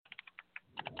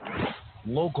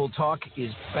Local talk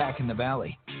is back in the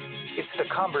Valley. It's the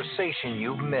conversation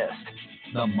you've missed.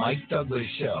 The Mike Douglas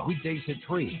Show. Weekdays at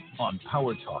 3 on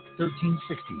Power Talk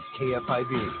 1360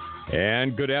 KFIV.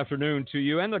 And good afternoon to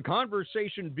you. And the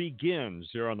conversation begins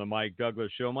here on the Mike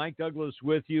Douglas Show. Mike Douglas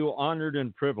with you, honored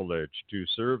and privileged to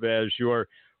serve as your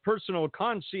personal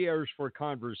concierge for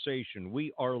conversation.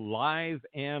 We are live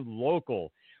and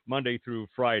local Monday through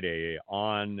Friday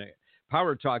on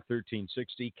Power Talk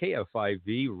 1360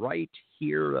 KFIV right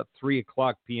here at 3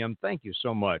 o'clock p.m. Thank you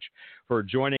so much for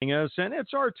joining us. And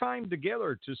it's our time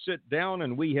together to sit down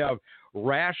and we have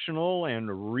rational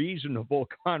and reasonable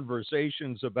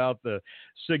conversations about the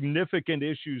significant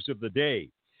issues of the day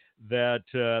that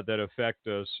affect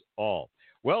us all.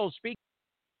 Well, speaking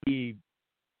of the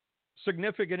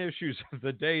significant issues of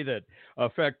the day that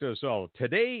affect us all,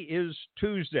 today is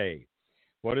Tuesday.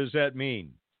 What does that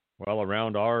mean? Well,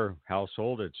 around our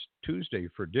household, it's Tuesday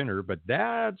for dinner, but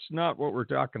that's not what we're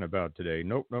talking about today.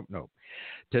 Nope.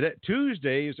 Today,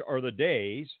 Tuesdays are the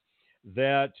days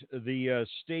that the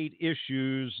state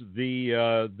issues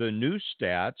the new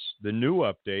stats, the new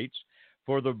updates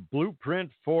for the blueprint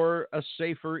for a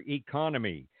safer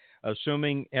economy,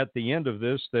 assuming at the end of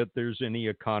this that there's any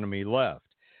economy left.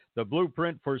 The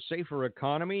blueprint for safer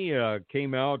economy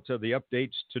came out, the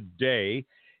updates today,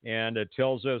 and it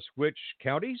tells us which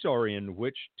counties are in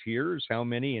which tiers, how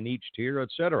many in each tier,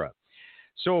 etc.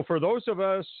 So for those of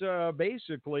us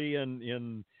basically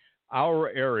in our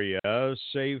area,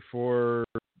 say for,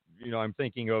 I'm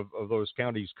thinking of those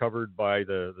counties covered by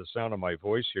the sound of my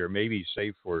voice here, maybe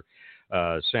say for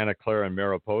Santa Clara and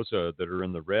Mariposa that are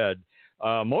in the red.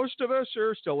 Most of us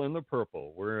are still in the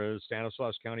purple, whereas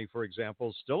Stanislaus County, for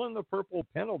example, still in the purple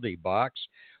penalty box.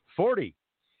 40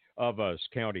 of us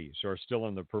counties are still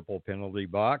in the purple penalty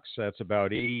box. That's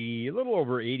about a little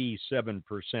over 87%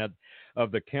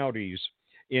 of the counties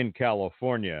in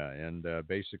California. And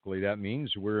basically that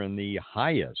means we're in the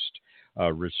highest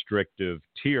restrictive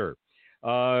tier.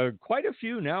 Quite a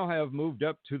few now have moved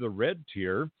up to the red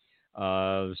tier.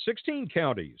 16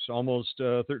 counties, almost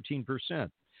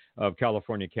 13% of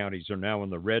California counties are now in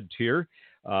the red tier.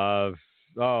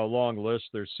 Long list.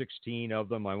 There's 16 of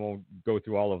them. I won't go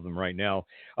through all of them right now.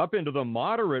 Up into the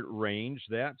moderate range,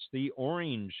 that's the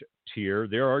orange tier.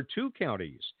 There are two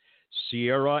counties,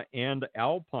 Sierra and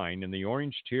Alpine, in the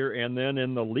orange tier. And then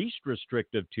in the least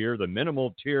restrictive tier, the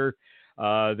minimal tier,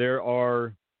 there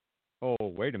are,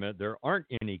 there aren't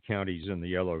any counties in the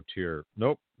yellow tier.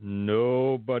 Nope,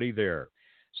 nobody there.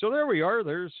 So there we are.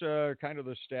 There's kind of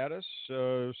the status.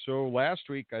 So last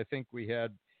week, I think we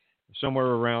had somewhere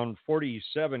around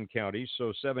 47 counties.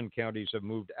 So 7 counties have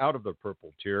moved out of the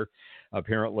purple tier,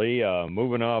 apparently,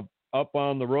 moving up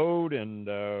on the road. And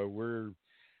we're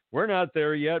not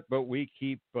there yet, but we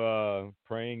keep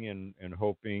praying and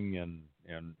hoping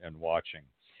and watching.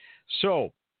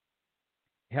 So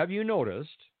have you noticed,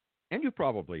 and you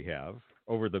probably have,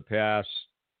 over the past,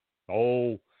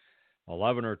 11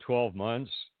 or 12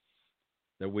 months,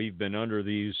 that we've been under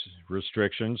these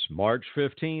restrictions. March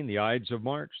 15, the Ides of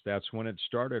March, that's when it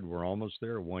started. We're almost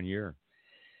there, 1 year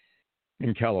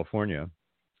in California.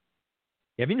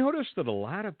 Have you noticed that a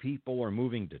lot of people are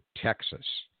moving to Texas?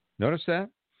 Notice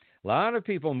that? A lot of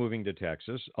people moving to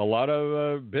Texas. A lot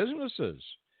of businesses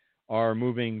are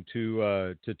moving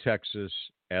to Texas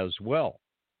as well.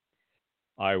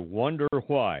 I wonder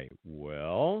why.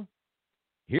 Well,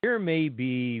 here may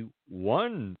be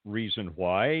one reason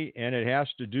why, and it has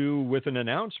to do with an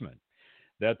announcement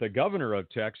that the governor of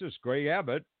Texas, Greg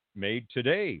Abbott, made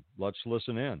today. Let's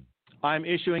listen in. I'm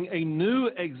issuing a new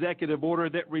executive order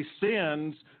that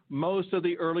rescinds most of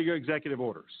the earlier executive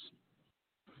orders.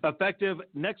 Effective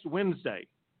next Wednesday,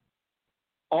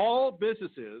 all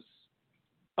businesses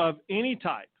of any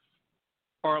type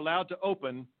are allowed to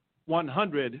open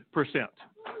 100%.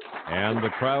 And the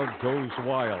crowd goes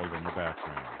wild in the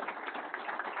background.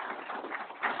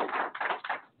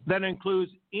 That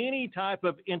includes any type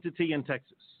of entity in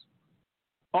Texas.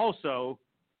 Also,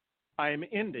 I am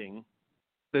ending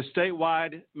the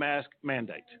statewide mask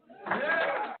mandate.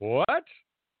 What?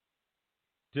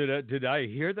 Did I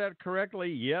hear that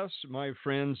correctly? Yes, my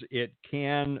friends, it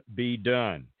can be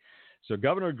done. So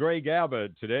Governor Greg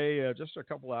Abbott today, just a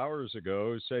couple hours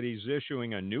ago, said he's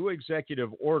issuing a new executive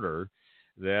order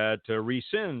that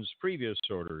rescinds previous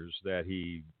orders that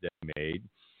he made.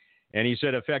 And he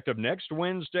said, effective next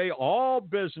Wednesday, all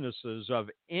businesses of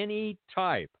any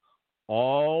type,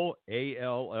 all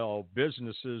ALL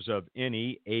businesses of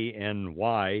any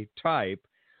ANY type,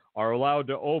 are allowed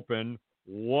to open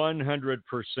 100%.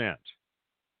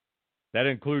 That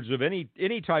includes of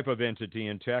any type of entity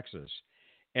in Texas.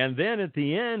 And then at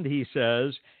the end, he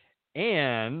says,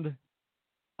 and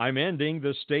I'm ending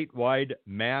the statewide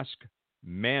mask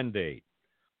mandate.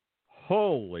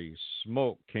 Holy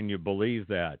smoke, can you believe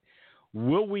that?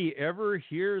 Will we ever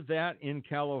hear that in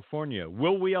California?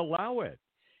 Will we allow it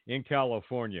in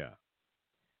California?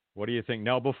 What do you think?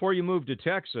 Now, before you move to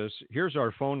Texas, here's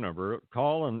our phone number.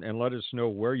 Call and let us know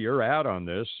where you're at on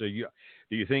this. Do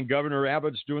you think Governor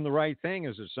Abbott's doing the right thing?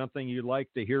 Is it something you'd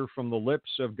like to hear from the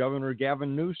lips of Governor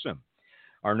Gavin Newsom?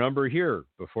 Our number here,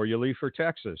 before you leave for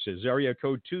Texas, is area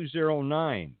code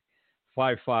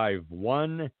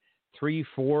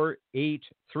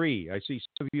 209-551-3483. I see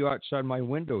some of you outside my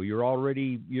window. You're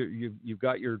already, you've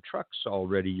got your trucks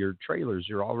already, your trailers.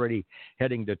 You're already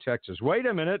heading to Texas. Wait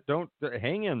a minute. Don't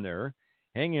hang in there.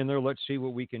 Hang in there. Let's see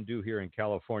what we can do here in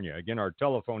California. Again, our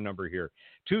telephone number here,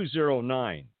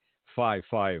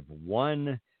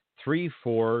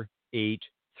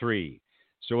 209-551-3483.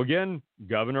 So again,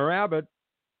 Governor Abbott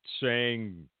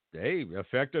saying, hey,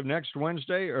 effective next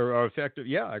Wednesday, or effective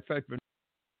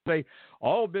Wednesday,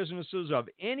 all businesses of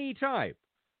any type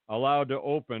allowed to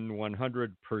open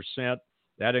 100%.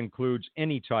 That includes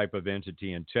any type of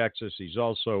entity in Texas. He's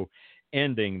also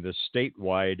ending the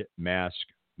statewide mask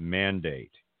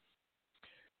mandate.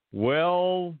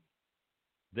 Well,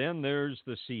 then there's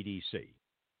the CDC.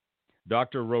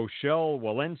 Dr. Rochelle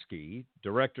Walensky,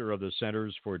 director of the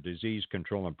Centers for Disease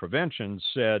Control and Prevention,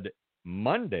 said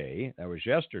Monday, that was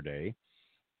yesterday,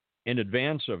 in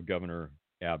advance of Governor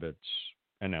Abbott's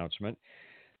announcement,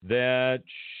 that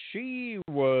she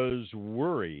was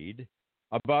worried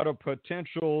about a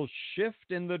potential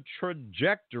shift in the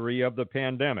trajectory of the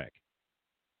pandemic.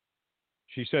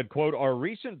 She said, quote, our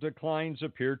recent declines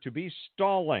appear to be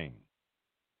stalling.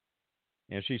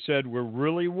 And she said, we're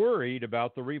really worried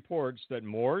about the reports that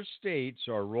more states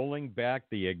are rolling back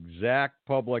the exact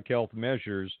public health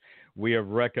measures we have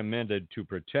recommended to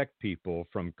protect people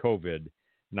from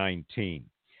COVID-19.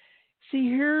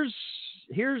 See,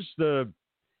 here's the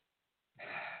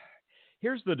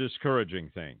discouraging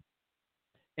thing.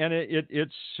 And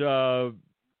it's the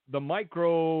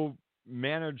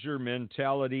micromanager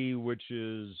mentality, which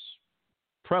is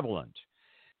prevalent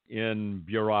in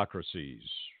bureaucracies,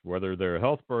 whether they're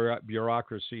health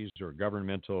bureaucracies or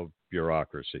governmental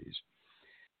bureaucracies.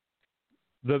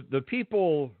 The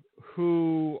people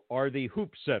who are the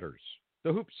hoop setters,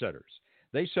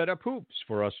 they set up hoops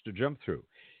for us to jump through.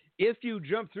 If you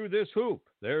jump through this hoop,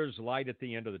 there's light at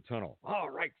the end of the tunnel. All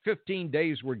right, 15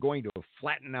 days, we're going to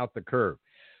flatten out the curve.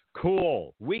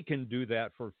 Cool. We can do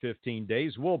that for 15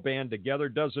 days. We'll band together.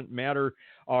 Doesn't matter.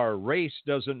 Our race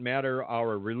doesn't matter.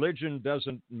 Our religion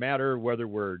doesn't matter, whether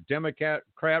we're Democrat,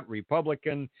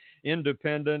 Republican,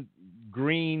 Independent,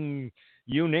 Green,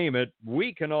 you name it.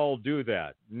 We can all do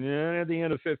that. At the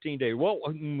end of 15 days. Well,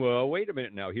 wait a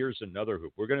minute now. Here's another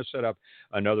hoop. We're going to set up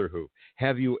another hoop.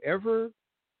 Have you ever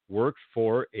worked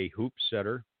for a hoop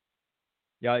setter?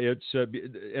 Yeah, it's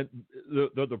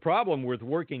the problem with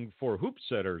working for hoop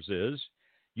setters is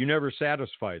you never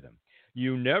satisfy them.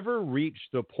 You never reach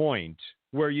the point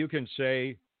where you can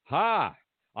say, ha,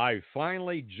 I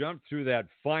finally jumped through that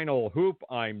final hoop.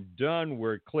 I'm done.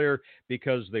 We're clear,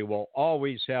 because they will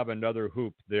always have another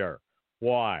hoop there.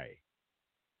 Why?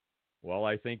 Well,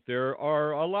 I think there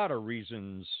are a lot of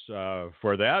reasons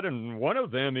for that, and one of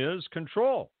them is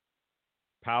control,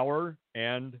 power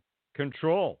and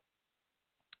control.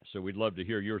 So we'd love to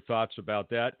hear your thoughts about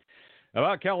that.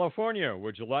 About California,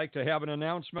 would you like to have an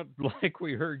announcement like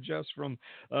we heard just from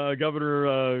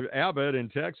Governor Abbott in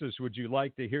Texas? Would you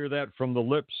like to hear that from the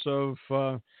lips of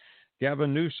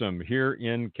Gavin Newsom here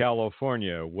in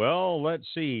California? Well, let's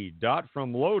see. Dot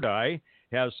from Lodi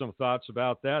has some thoughts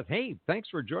about that. Hey, thanks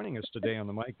for joining us today on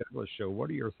the Mike Douglas Show. What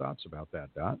are your thoughts about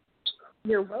that, Dot?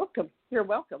 You're welcome. You're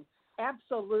welcome.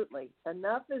 Absolutely.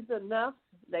 Enough is enough.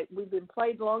 That we've been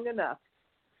played long enough.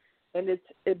 And it's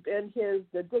been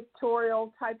the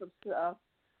dictatorial type of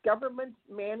government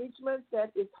management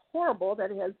that is horrible,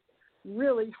 that has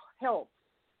really helped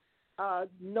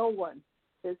no one.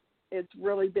 It's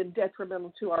really been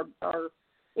detrimental to our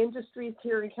industries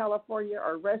here in California,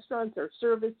 our restaurants, our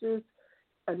services.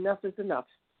 Enough is enough.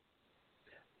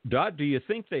 Dot, do you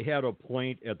think they had a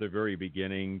point at the very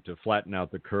beginning to flatten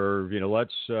out the curve? You know,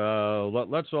 let's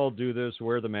all do this,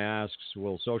 wear the masks,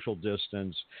 we'll social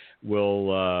distance, we'll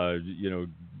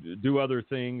do other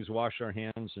things, wash our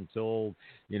hands until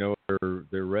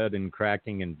they're red and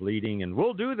cracking and bleeding, and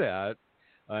we'll do that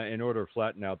in order to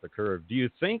flatten out the curve. Do you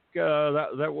think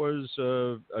that was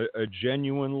a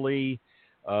genuinely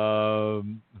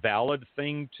valid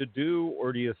thing to do,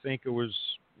 or do you think it was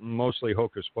mostly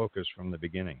hocus pocus from the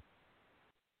beginning?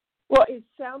 Well, it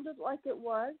sounded like it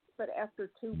was, but after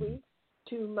 2 weeks,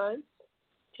 2 months,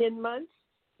 10 months?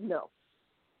 No.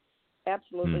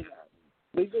 Absolutely not.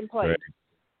 We've been playing. Right.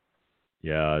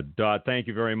 Yeah, Dot, thank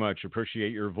you very much.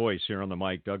 Appreciate your voice here on the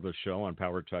Mike Douglas Show on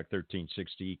Power Talk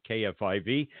 1360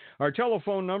 KFIV. Our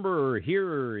telephone number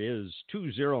here is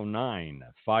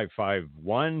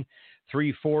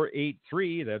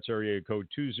 209-551-3483. That's area code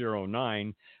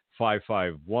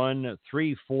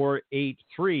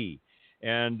 209-551-3483.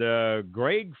 And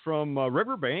Greg from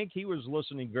Riverbank, he was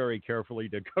listening very carefully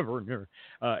to Governor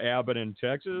Abbott in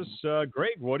Texas.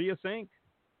 Greg, what do you think?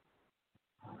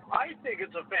 I think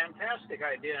it's a fantastic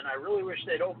idea, and I really wish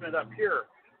they'd open it up here.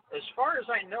 As far as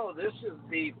I know, this is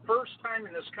the first time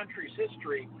in this country's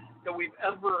history that we've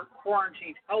ever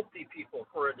quarantined healthy people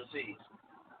for a disease.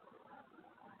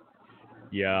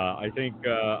 Yeah, I think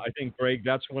Greg,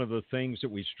 that's one of the things that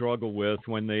we struggle with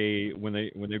when they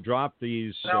drop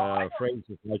these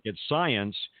phrases like it's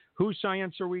science. Whose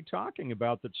science are we talking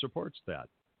about that supports that?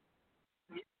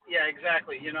 Yeah,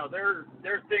 exactly. You know, their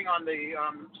thing on the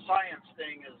science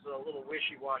thing is a little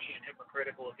wishy-washy and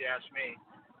hypocritical, if you ask me.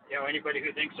 You know, anybody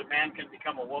who thinks a man can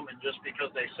become a woman just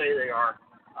because they say they are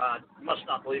must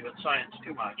not believe in science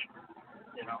too much.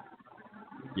 You know.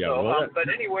 Yeah. So,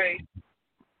 but anyway,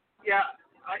 yeah,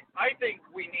 I think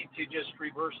we need to just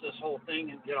reverse this whole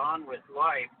thing and get on with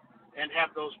life and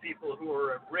have those people who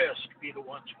are at risk be the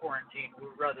ones quarantined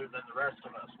rather than the rest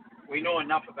of us. We know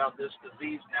enough about this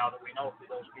disease now that we know who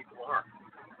those people are.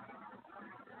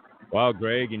 Wow,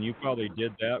 Greg, and you probably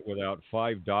did that without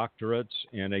 5 doctorates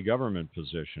and a government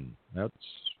position. That's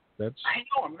I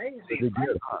know, amazing. Pretty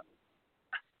good, huh?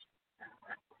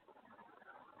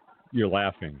 You're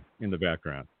laughing in the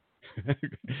background.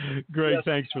 Greg, yes.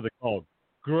 Thanks for the call.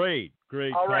 Great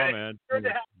All comment. Right.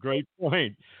 Great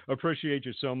point. Appreciate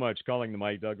you so much calling the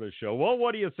Mike Douglas Show. Well,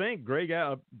 what do you think? Greg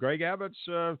Abbott's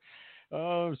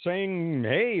saying,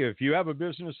 hey, if you have a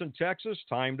business in Texas,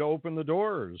 time to open the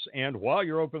doors. And while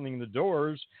you're opening the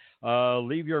doors,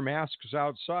 leave your masks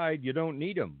outside. You don't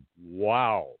need them.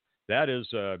 Wow. That is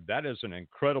an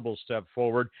incredible step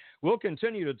forward. We'll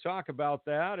continue to talk about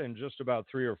that in just about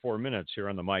 3 or 4 minutes here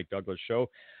on the Mike Douglas Show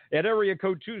at area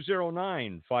code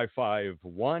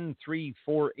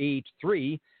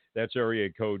 209-551-3483. That's area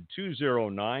code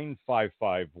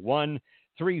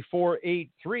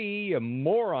 209-551-3483.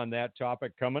 More on that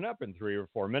topic coming up in 3 or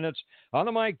 4 minutes on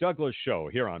the Mike Douglas Show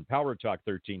here on Power Talk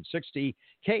 1360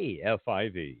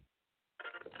 KFIV.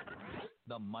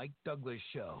 The Mike Douglas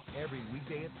Show, every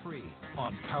weekday at 3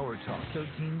 on Power Talk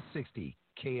 1360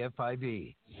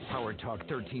 KFIV. Power Talk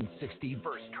 1360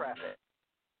 versus traffic.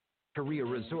 Korea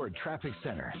Resort Traffic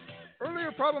Center.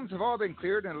 Earlier problems have all been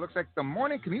cleared, and it looks like the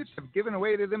morning commutes have given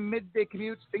way to the midday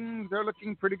commutes. Things are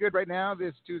looking pretty good right now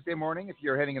this Tuesday morning. If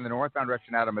you're heading in the northbound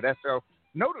direction out of Modesto,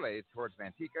 no delays towards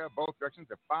Manteca. Both directions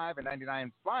of 5 and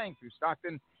 99 flying through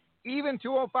Stockton. Even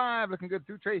 205 looking good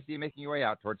through Tracy, making your way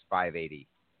out towards 580.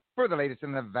 For the latest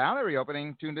in the Valley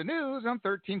reopening, tune to news on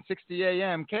 1360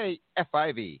 AM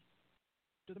KFIV.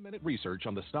 To-the-minute research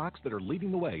on the stocks that are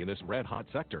leading the way in this red-hot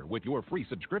sector with your free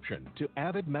subscription to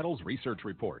Avid Metals Research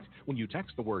Report when you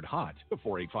text the word HOT to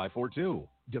 48542.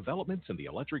 Developments in the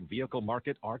electric vehicle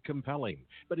market are compelling,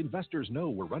 but investors know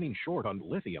we're running short on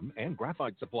lithium and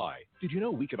graphite supply. Did you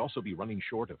know we could also be running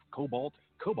short of cobalt?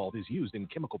 Cobalt is used in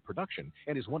chemical production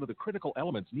and is one of the critical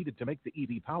elements needed to make the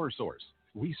EV power source.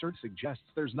 Research suggests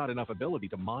there's not enough ability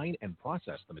to mine and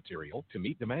process the material to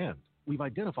meet demand. We've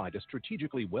identified a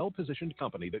strategically well-positioned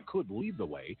company that could lead the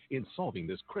way in solving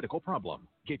this critical problem.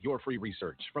 Get your free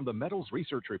research from the Metals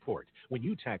Research Report when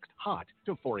you text HOT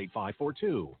to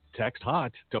 48542. Text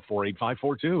HOT to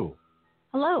 48542.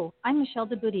 Hello, I'm Michelle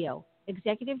DeBudio,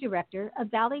 Executive Director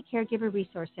of Valley Caregiver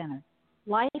Resource Center.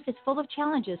 Life is full of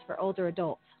challenges for older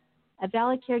adults. At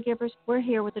Valley Caregivers, we're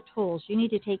here with the tools you need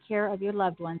to take care of your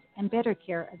loved ones and better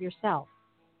care of yourself.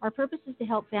 Our purpose is to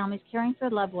help families caring for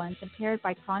loved ones impaired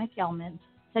by chronic ailments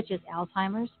such as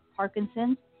Alzheimer's,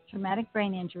 Parkinson's, traumatic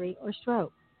brain injury, or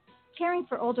stroke. Caring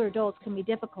for older adults can be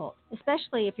difficult,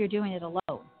 especially if you're doing it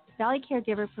alone. Valley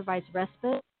Caregiver provides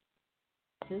respite,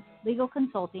 legal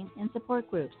consulting, and support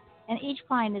groups, and each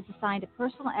client is assigned a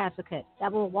personal advocate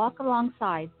that will walk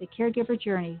alongside the caregiver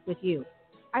journey with you.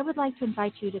 I would like to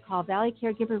invite you to call Valley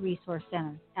Caregiver Resource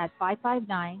Center at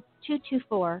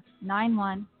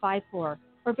 559-224-9154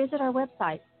 or visit our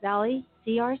website,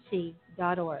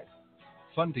 valleycrc.org.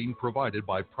 Funding provided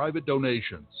by private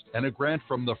donations and a grant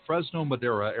from the Fresno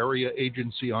Madera Area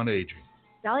Agency on Aging.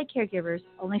 Valley Caregivers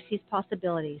only sees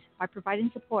possibilities by providing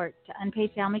support to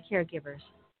unpaid family caregivers.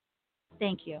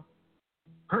 Thank you.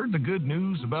 Heard the good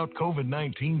news about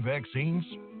COVID-19 vaccines?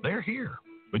 They're here,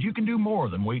 but you can do more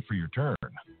than wait for your turn.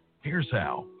 Here's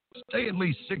how. Stay at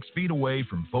least 6 feet away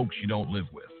from folks you don't live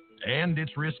with. And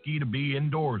it's risky to be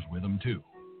indoors with them, too.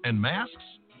 And masks?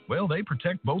 Well, they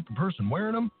protect both the person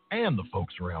wearing them and the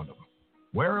folks around them.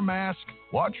 Wear a mask,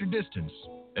 watch your distance,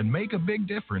 and make a big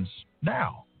difference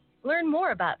now. Learn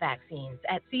more about vaccines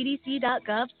at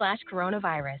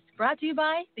cdc.gov/coronavirus. Brought to you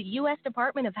by the U.S.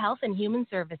 Department of Health and Human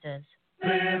Services.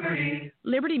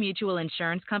 Liberty Mutual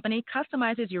Insurance Company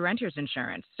customizes your renter's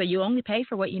insurance, so you only pay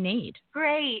for what you need.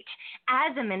 Great.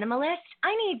 As a minimalist,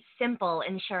 I need simple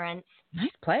insurance.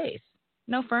 Nice place.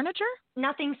 No furniture?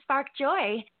 Nothing spark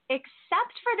joy,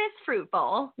 except for this fruit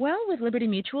bowl. Well, with Liberty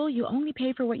Mutual, you only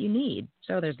pay for what you need,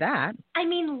 so there's that. I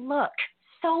mean, look,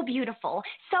 so beautiful,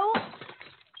 so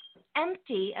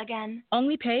empty again.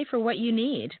 Only pay for what you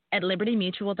need at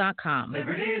libertymutual.com.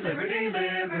 Liberty, liberty,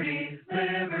 liberty,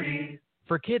 liberty.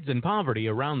 For kids in poverty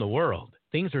around the world,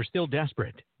 things are still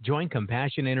desperate. Join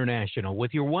Compassion International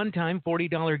with your one-time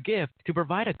 $40 gift to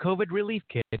provide a COVID relief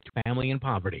kit to family in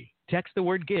poverty. Text the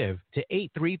word GIVE to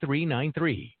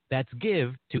 83393. That's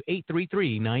GIVE to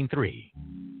 83393.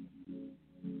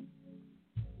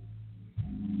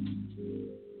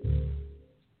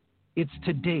 It's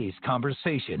today's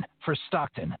conversation for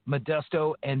Stockton,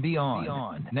 Modesto, and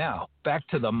beyond. Now, back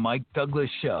to the Mike Douglas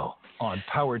Show on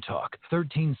Power Talk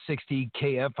 1360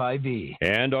 KFIV.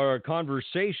 And our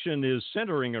conversation is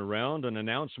centering around an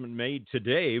announcement made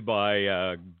today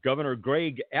by Governor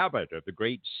Greg Abbott of the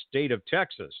great state of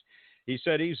Texas. He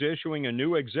said he's issuing a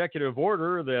new executive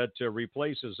order that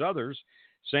replaces others,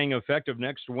 saying effective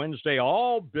next Wednesday,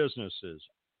 all businesses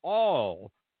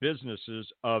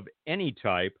of any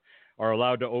type are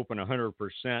allowed to open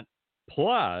 100%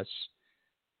 plus,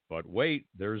 but wait,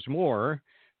 there's more.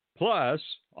 Plus,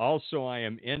 also I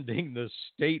am ending the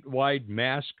statewide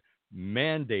mask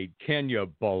mandate. Can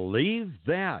you believe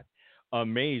that?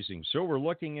 Amazing. So we're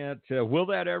looking at, will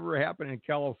that ever happen in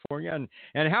California?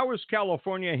 And how is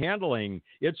California handling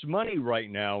its money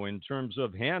right now in terms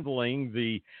of handling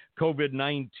the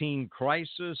COVID-19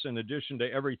 crisis in addition to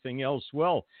everything else?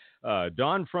 Well,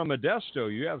 Don from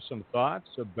Modesto, you have some thoughts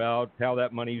about how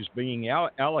that money is being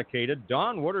allocated.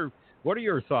 Don, what are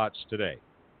your thoughts today?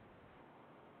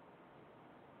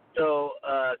 So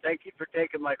thank you for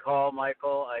taking my call,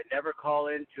 Michael. I never call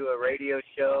into a radio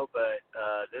show, but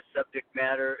this subject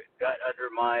matter got under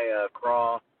my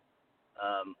craw.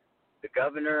 The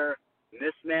governor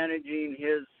mismanaging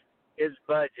his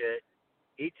budget,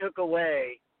 he took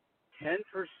away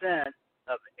 10%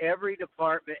 of every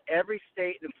department, every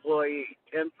state employee,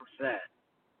 10%.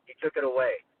 He took it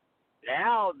away.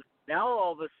 Now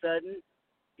all of a sudden,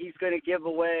 he's going to give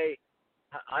away,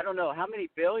 I don't know, how many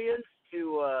billions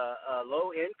to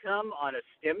low income on a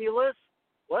stimulus?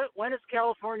 When has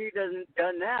California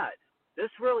done that? This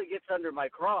really gets under my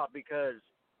craw because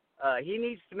he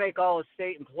needs to make all his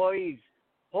state employees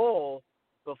whole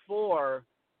before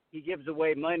he gives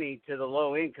away money to the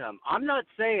low income. I'm not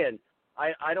saying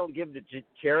I don't give the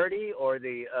charity or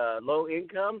the low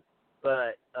income,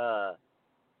 but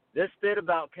this bit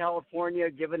about California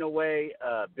giving away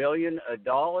 $1 billion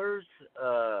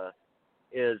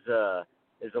is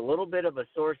a little bit of a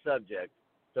sore subject.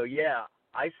 So, yeah,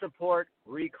 I support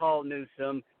recall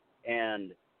Newsom,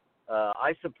 and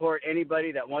I support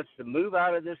anybody that wants to move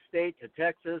out of this state to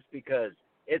Texas because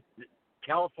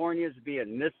California is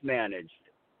being mismanaged.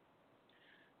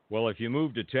 Well, if you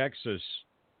move to Texas,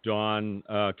 Don,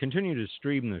 continue to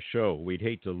stream the show. We'd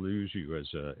hate to lose you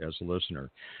as a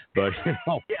listener, but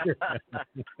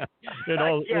no,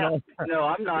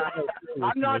 I'm not.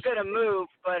 I'm not going to move,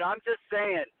 but I'm just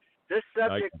saying this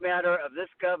subject matter of this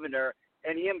governor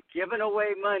and him giving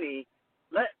away money.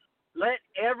 Let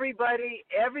everybody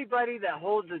that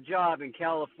holds a job in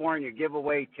California give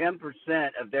away 10%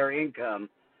 of their income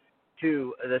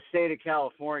to the state of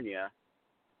California,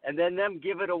 and then them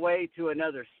give it away to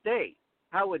another state.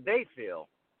 How would they feel?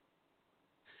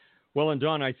 Well, and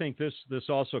Don, I think this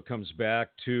also comes back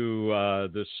to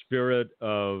the spirit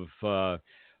of a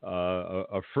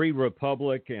free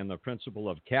republic and the principle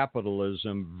of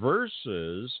capitalism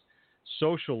versus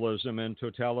socialism and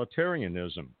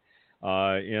totalitarianism.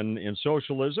 In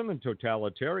socialism and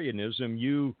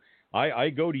totalitarianism, I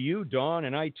go to you, Don,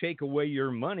 and I take away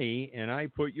your money and I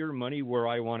put your money where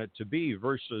I want it to be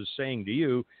versus saying to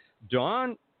you,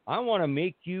 Don, I want to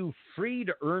make you free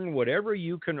to earn whatever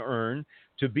you can earn,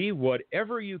 to be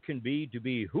whatever you can be, to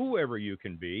be whoever you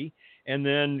can be, and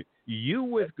then you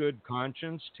with good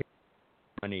conscience take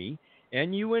money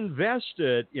and you invest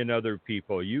it in other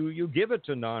people. You give it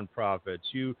to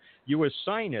nonprofits. You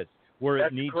assign it where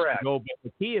it needs to go. But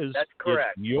the key is it's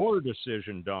your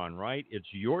decision, Don, right?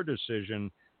 It's your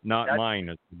decision, not mine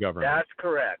as the government. That's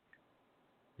correct.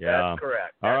 Yeah. That's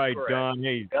correct. All That's right, correct. Don.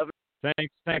 Hey,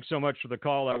 thanks so much for the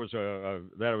call. That was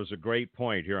a great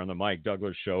point here on the Mike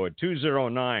Douglas Show at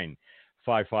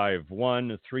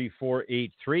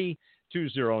 209-551-3483,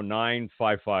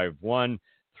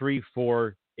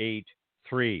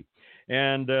 209-551-3483.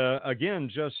 And again,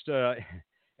 just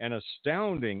an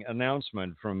astounding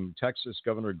announcement from Texas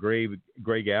Governor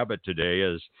Greg Abbott today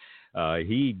as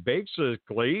he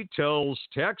basically tells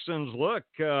Texans, look,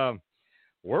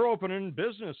 we're opening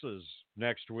businesses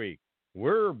next week.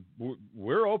 We're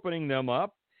opening them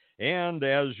up, and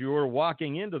as you're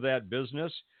walking into that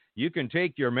business, you can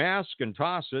take your mask and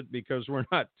toss it because we're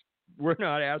not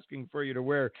asking for you to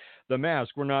wear the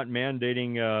mask. We're not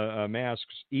mandating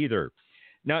masks either.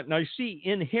 Now, see,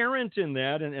 inherent in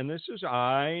that, and this is,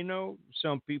 I know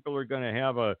some people are going to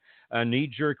have a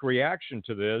knee-jerk reaction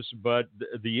to this, but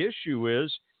the issue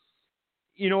is,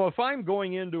 if I'm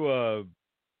going into a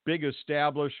big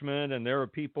establishment and there are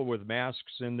people with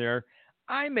masks in there,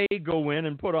 I may go in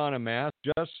and put on a mask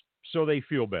just so they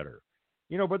feel better,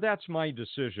 but that's my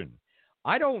decision.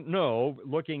 I don't know,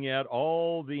 looking at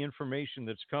all the information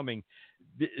that's coming,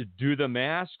 do the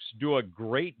masks do a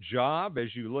great job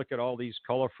as you look at all these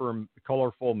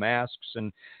colorful masks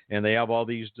and they have all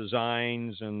these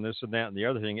designs and this and that and the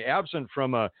other thing. Absent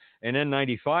from an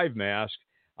N95 mask,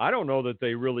 I don't know that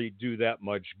they really do that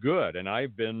much good. And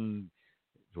I've been,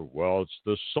 well, it's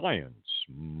the science,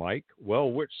 Mike.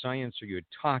 Well, which science are you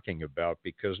talking about?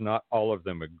 Because not all of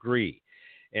them agree.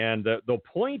 And the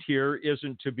point here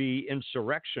isn't to be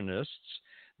insurrectionists.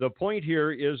 The point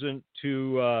here isn't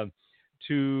to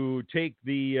take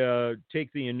the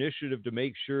initiative to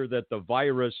make sure that the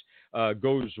virus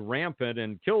goes rampant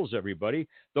and kills everybody.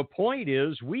 The point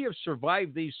is we have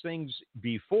survived these things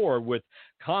before with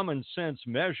common sense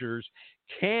measures.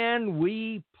 Can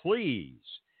we please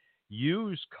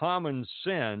use common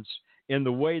sense in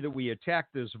the way that we attack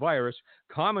this virus?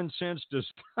 Common sense does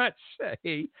not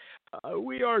say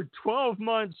we are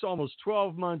almost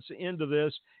 12 months into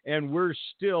this, and we're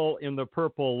still in the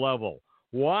purple level.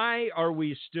 Why are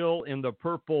we still in the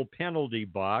purple penalty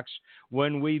box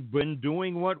when we've been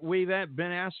doing what we've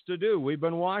been asked to do? We've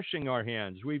been washing our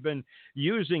hands. We've been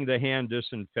using the hand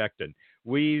disinfectant.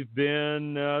 We've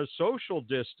been social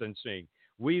distancing.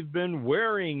 We've been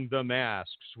wearing the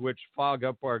masks, which fog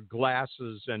up our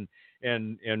glasses and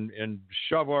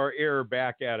shove our air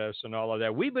back at us and all of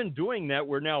that. We've been doing that.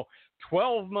 We're now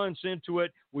 12 months into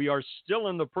it. We are still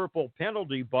in the purple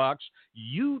penalty box.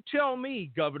 You tell me,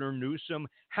 Governor Newsom,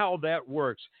 how that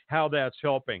works, how that's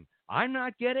helping. I'm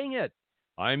not getting it.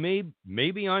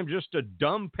 Maybe I'm just a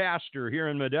dumb pastor here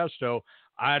in Modesto.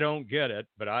 I don't get it,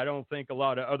 but I don't think a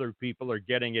lot of other people are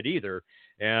getting it either.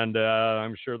 And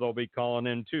I'm sure they'll be calling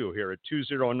in too here at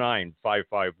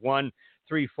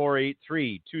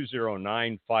 209-551-3483,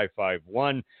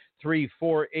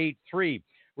 209-551-3483.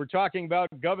 We're talking about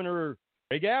Governor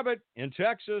Greg Abbott in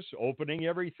Texas opening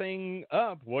everything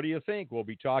up. What do you think? We'll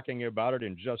be talking about it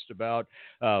in just about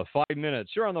 5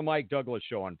 minutes. You're on the Mike Douglas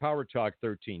Show on Power Talk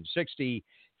 1360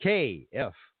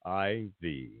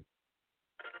 KFIV.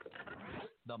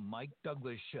 The Mike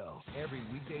Douglas Show, every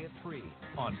weekday at 3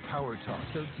 on Power Talk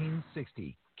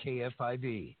 1360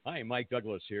 KFIV. Hi, Mike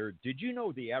Douglas here. Did you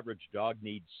know the average dog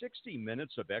needs 60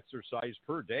 minutes of exercise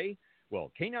per day?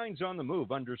 Well, Canines on the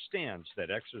Move understands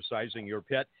that exercising your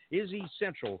pet is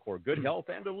essential for good health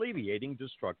and alleviating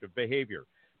destructive behavior.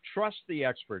 Trust the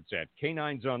experts at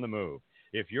Canines on the Move.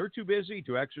 If you're too busy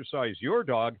to exercise your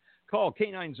dog, call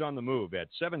Canines on the Move at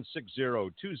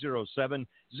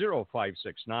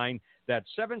 760-207-0569. That's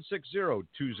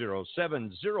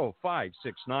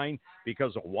 760-207-0569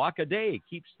 because a walk a day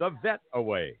keeps the vet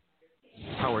away.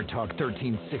 Power Talk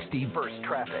 1360 Verse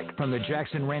Traffic from the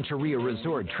Jackson Rancheria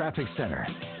Resort Traffic Center.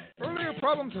 Earlier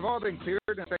problems have all been cleared.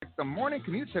 In fact, the morning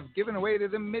commutes have given way to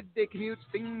the midday commutes.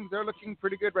 Things are looking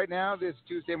pretty good right now this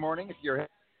Tuesday morning. If you're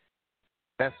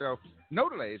so no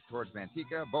delays towards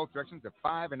Manteca, both directions of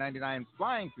 5 and 99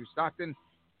 flying through Stockton.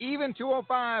 Even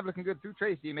 205 looking good through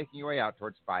Tracy, making your way out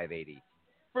towards 580.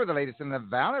 For the latest in the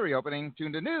Valley reopening,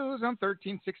 tune to news on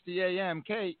 1360 AM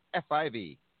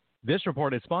KFIV. This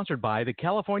report is sponsored by the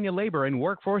California Labor and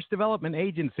Workforce Development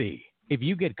Agency. If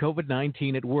you get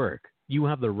COVID-19 at work, you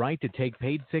have the right to take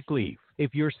paid sick leave.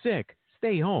 If you're sick,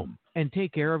 stay home and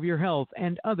take care of your health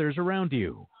and others around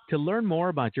you. To learn more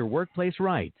about your workplace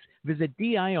rights, visit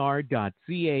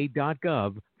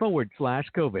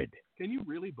dir.ca.gov/COVID. Can you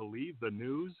really believe the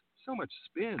news? So much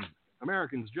spin.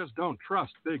 Americans just don't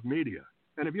trust big media.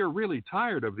 And if you're really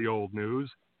tired of the old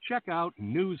news, check out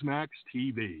Newsmax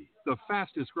TV, the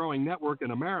fastest growing network in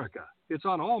America. It's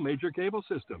on all major cable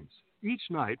systems. Each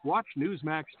night, watch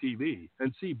Newsmax TV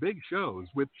and see big shows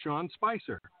with Sean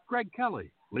Spicer, Greg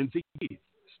Kelly, Lindsay Keith,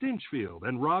 Stinchfield,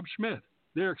 and Rob Schmidt.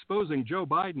 They're exposing Joe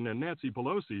Biden and Nancy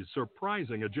Pelosi's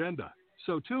surprising agenda.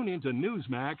 So tune into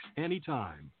Newsmax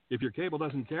anytime. If your cable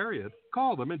doesn't carry it,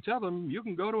 call them and tell them you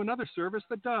can go to another service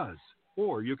that does.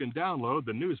 Or you can download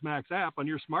the Newsmax app on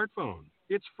your smartphone.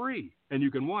 It's free, and you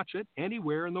can watch it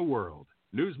anywhere in the world.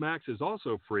 Newsmax is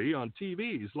also free on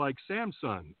TVs like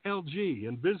Samsung, LG,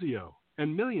 and Vizio.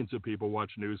 And millions of people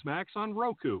watch Newsmax on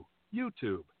Roku,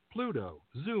 YouTube, Pluto,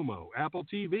 Zumo, Apple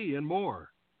TV, and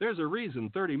more. There's a reason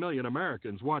 30 million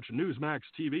Americans watch Newsmax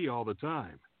TV all the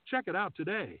time. Check it out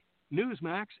today.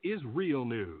 Newsmax is real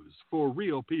news for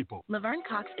real people. Laverne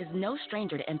Cox is no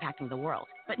stranger to impacting the world,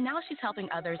 but now she's helping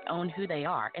others own who they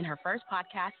are in her first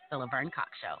podcast, The Laverne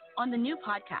Cox Show. On the new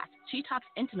podcast, she talks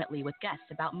intimately with guests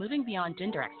about moving beyond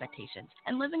gender expectations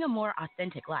and living a more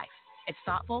authentic life. It's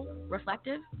thoughtful,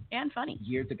 reflective, and funny.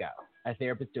 Years ago, a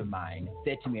therapist of mine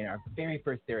said to me in our very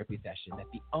first therapy session that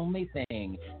the only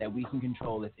thing that we can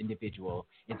control as individuals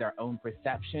is our own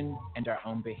perception and our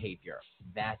own behavior.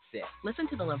 That's it. Listen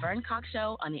to The Laverne Cox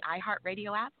Show on the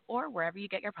iHeartRadio app or wherever you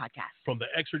get your podcasts. From the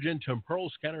Exergen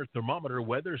Temporal Scanner Thermometer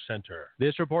Weather Center.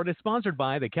 This report is sponsored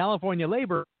by the California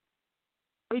Labor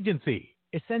Agency.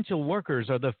 Essential workers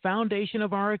are the foundation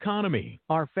of our economy.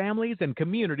 Our families and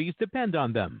communities depend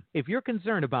on them. If you're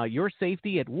concerned about your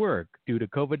safety at work due to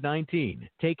COVID-19,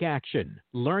 take action.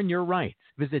 Learn your rights.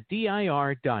 Visit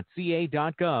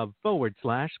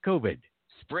dir.ca.gov/COVID.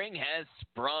 Spring has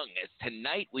sprung. As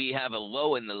tonight we have a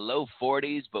low in the low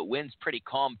 40s, but winds pretty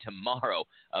calm tomorrow.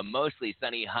 A mostly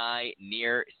sunny high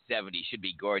near 70. Should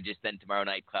be gorgeous. Then tomorrow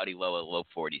night, cloudy low at low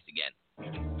 40s again.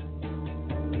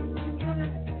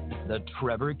 The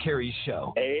Trevor Carey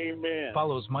Show. Amen.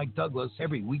 Follows Mike Douglas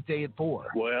every weekday at 4.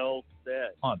 Well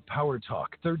said. On Power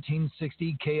Talk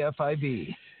 1360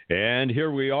 KFIV. And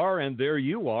here we are, and there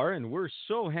you are, and we're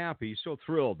so happy, so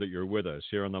thrilled that you're with us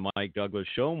here on the Mike Douglas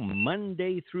Show,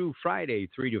 Monday through Friday,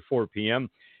 3 to 4 p.m.,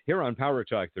 here on Power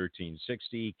Talk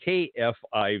 1360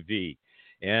 KFIV.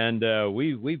 And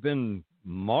we've been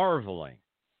marveling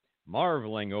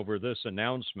over this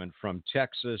announcement from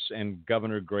Texas and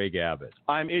Governor Greg Abbott.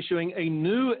 I'm issuing a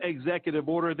new executive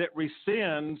order that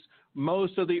rescinds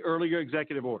most of the earlier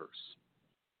executive orders.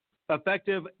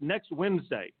 Effective next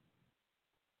Wednesday,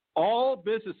 all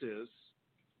businesses,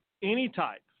 any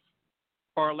type,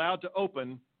 are allowed to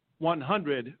open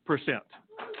 100%.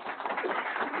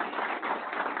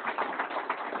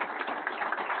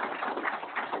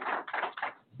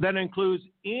 That includes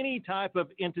any type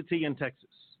of entity in Texas.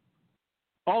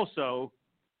 Also,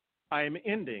 I am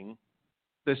ending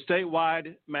the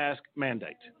statewide mask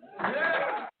mandate.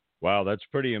 Wow, that's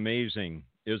pretty amazing,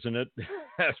 isn't it?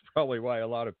 That's probably why a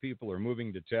lot of people are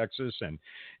moving to Texas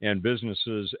and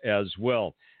businesses as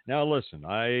well. Now, listen,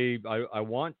 I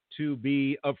want to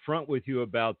be upfront with you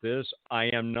about this. I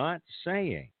am not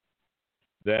saying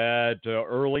that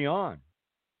early on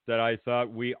that I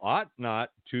thought we ought not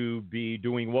to be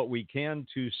doing what we can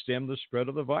to stem the spread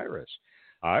of the virus.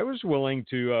 I was willing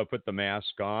to put the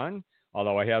mask on,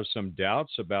 although I have some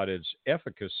doubts about its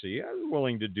efficacy. I was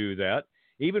willing to do that,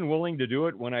 even willing to do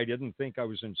it when I didn't think I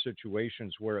was in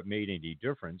situations where it made any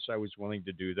difference. I was willing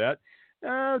to do that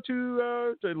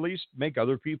to at least make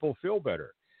other people feel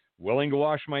better. Willing to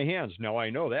wash my hands. Now,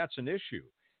 I know that's an issue.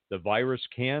 The virus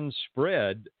can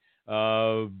spread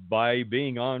by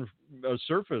being on a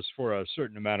surface for a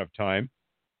certain amount of time.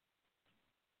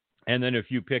 And then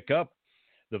if you pick up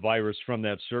the virus from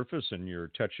that surface and you're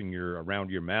touching around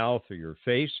your mouth or your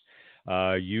face,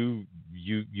 you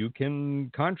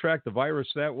can contract the virus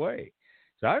that way.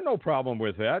 So I have no problem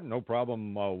with that. No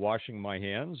problem washing my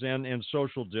hands and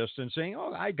social distancing.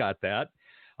 Oh, I got that.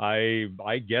 I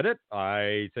get it.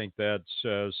 I think that's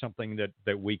something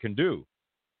that we can do.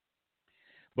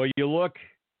 But you look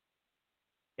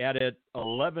at it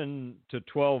 11 to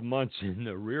 12 months in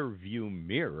the rear view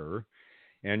mirror,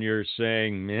 and you're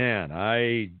saying, man,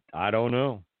 I don't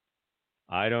know.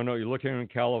 I don't know. You're looking in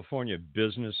California,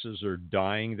 businesses are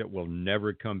dying that will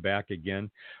never come back again.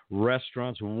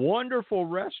 Restaurants, wonderful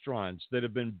restaurants that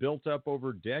have been built up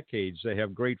over decades, they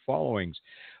have great followings,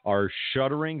 are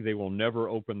shuttering. They will never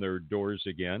open their doors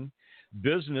again.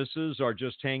 Businesses are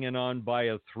just hanging on by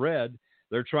a thread.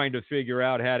 They're trying to figure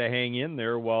out how to hang in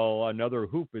there while another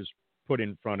hoop is put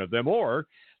in front of them. Or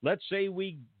let's say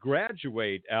we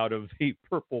graduate out of the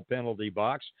purple penalty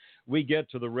box, we get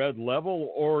to the red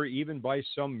level, or even by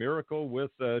some miracle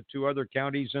with 2 other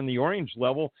counties in the orange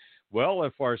level. Well,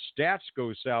 if our stats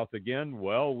go south again,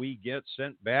 well, we get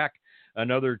sent back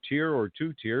another tier or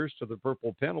 2 tiers to the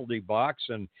purple penalty box.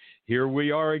 And here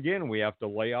we are again. We have to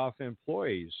lay off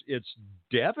employees. It's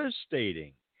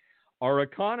devastating our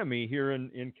economy here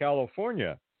in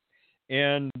California.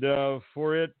 And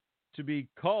for it to be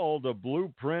called a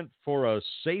blueprint for a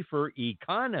safer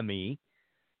economy,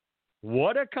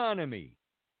 what economy?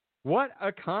 What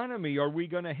economy are we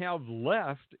going to have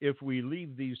left if we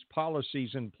leave these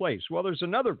policies in place? Well, there's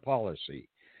another policy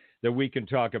that we can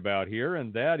talk about here,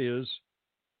 and that is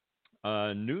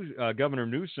Governor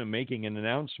Newsom making an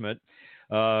announcement.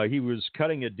 He was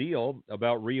cutting a deal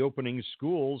about reopening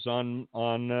schools on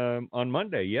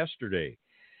Monday, yesterday.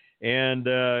 And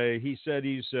he said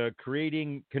he's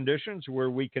creating conditions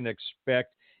where we can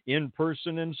expect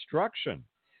in-person instruction.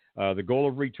 The goal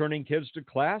of returning kids to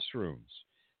classrooms.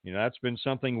 That's been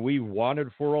something we've wanted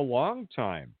for a long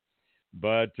time.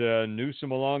 But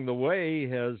Newsom along the way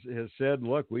has said,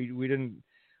 look, we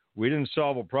didn't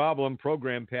solve a problem.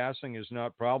 Program passing is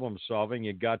not problem solving.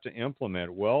 You got to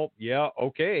implement. Well, yeah,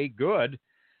 okay, good.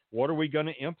 What are we going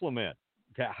to implement?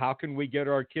 How can we get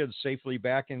our kids safely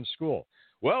back in school?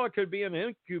 Well, it could be an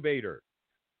incubator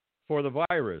for the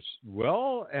virus.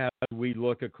 Well, as we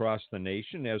look across the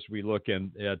nation, as we look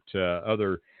at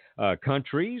other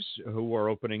countries who are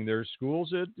opening their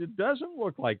schools, it doesn't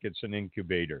look like it's an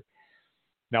incubator.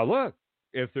 Now, look,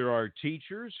 if there are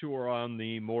teachers who are on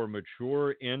the more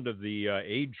mature end of the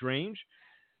age range,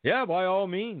 yeah, by all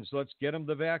means, let's get them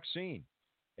the vaccine.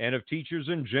 And if teachers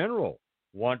in general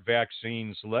want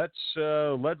vaccines, let's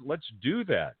do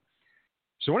that.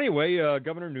 So anyway,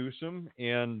 Governor Newsom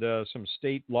and some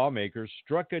state lawmakers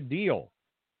struck a deal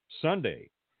Sunday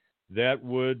that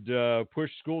would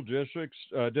push school districts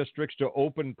to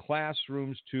open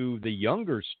classrooms to the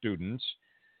younger students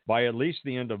by at least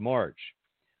the end of March.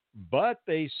 But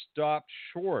they stopped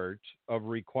short of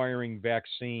requiring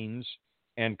vaccines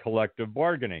and collective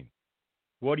bargaining.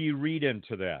 What do you read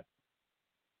into that?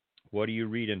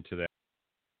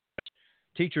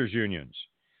 Teachers' unions.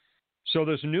 So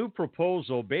this new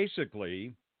proposal,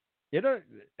 basically,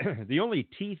 the only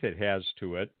teeth it has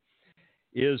to it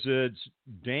is it's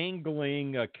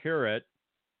dangling a carrot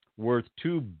worth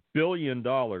 $2 billion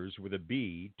with a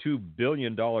B, $2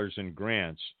 billion in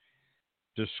grants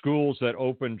to schools that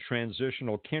open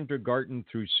transitional kindergarten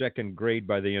through second grade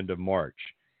by the end of March,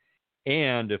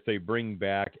 and if they bring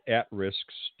back at-risk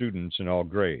students in all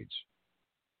grades.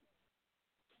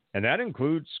 And that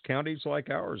includes counties like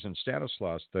ours and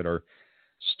Stanislaus that are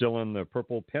still in the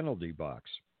purple penalty box.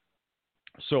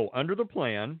 So under the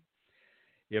plan,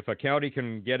 if a county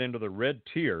can get into the red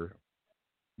tier,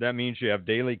 that means you have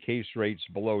daily case rates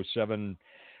below 7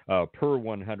 per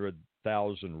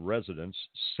 100,000 residents,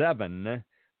 7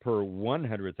 per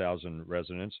 100,000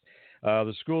 residents.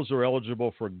 The schools are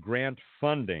eligible for grant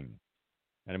funding,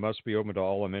 and it must be open to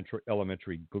all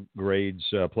elementary grades,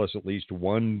 plus at least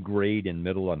one grade in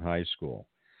middle and high school.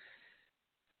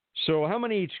 So how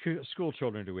many school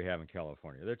children do we have in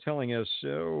California? They're telling us,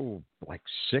 like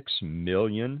 6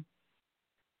 million.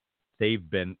 They've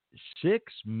been 6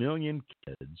 million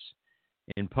kids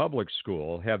in public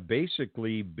school have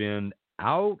basically been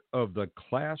out of the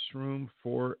classroom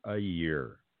for a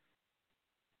year.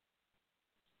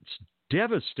 It's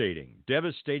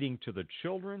devastating to the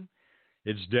children.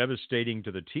 It's devastating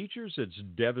to the teachers. It's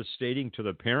devastating to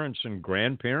the parents and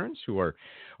grandparents who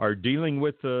are dealing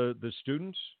with the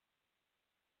students.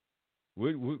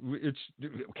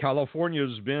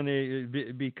 California's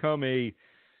become a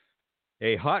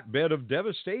hotbed of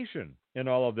devastation in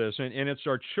all of this, and it's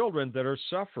our children that are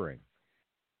suffering.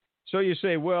 So you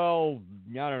say, well,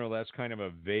 I don't know, that's kind of a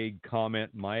vague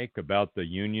comment, Mike, about the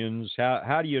unions.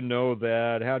 How do you know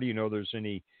that? How do you know there's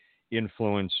any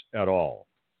influence at all?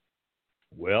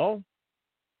 Well,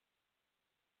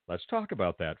 let's talk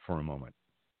about that for a moment.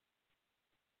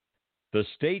 The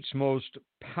state's most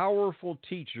powerful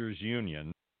teachers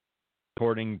union,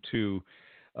 according to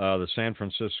the San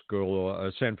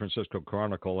Francisco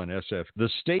Chronicle and SF, the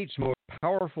state's most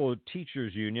powerful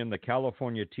teachers union, the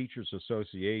California Teachers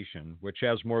Association, which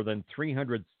has more than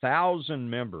 300,000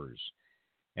 members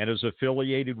and is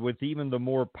affiliated with even the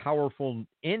more powerful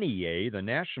NEA, the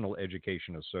National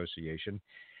Education Association,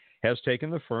 has taken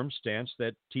the firm stance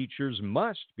that teachers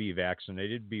must be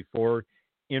vaccinated before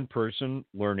in-person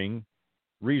learning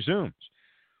resumes.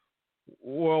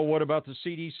 Well, what about the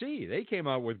CDC? They came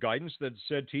out with guidance that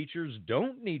said teachers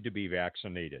don't need to be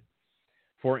vaccinated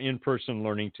for in-person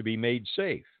learning to be made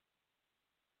safe.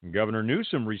 And Governor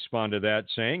Newsom responded to that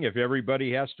saying, if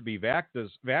everybody has to be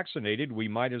vaccinated, we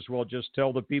might as well just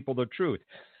tell the people the truth.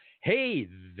 Hey,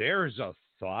 there's a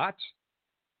thought.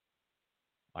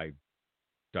 I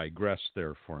digress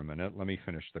there for a minute. Let me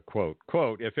finish the quote.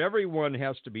 Quote, if everyone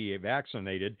has to be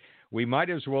vaccinated, we might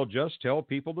as well just tell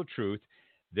people the truth.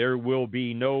 There will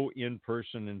be no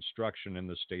in-person instruction in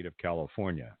the state of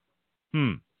California.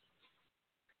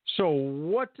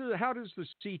 So how does the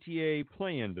CTA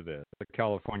play into this, the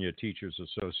California Teachers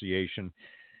Association?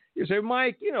 You say,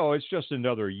 Mike, it's just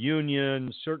another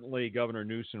union. Certainly Governor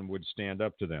Newsom would stand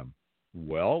up to them.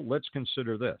 Well, let's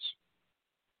consider this.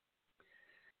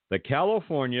 The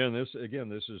California, and this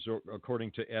is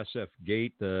according to SF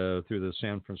Gate through the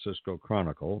San Francisco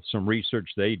Chronicle, some research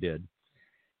they did.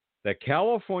 The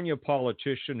California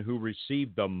politician who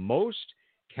received the most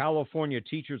California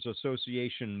Teachers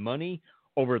Association money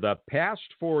over the past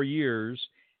 4 years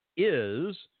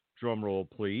is, drumroll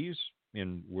please,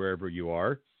 in wherever you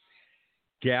are,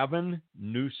 Gavin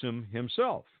Newsom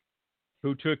himself,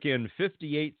 who took in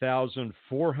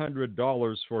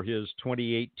 $58,400 for his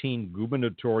 2018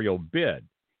 gubernatorial bid.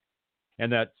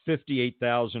 And that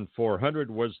 $58,400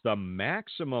 was the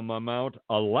maximum amount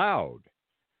allowed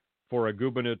for a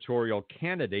gubernatorial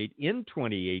candidate in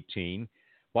 2018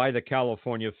 by the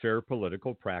California Fair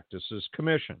Political Practices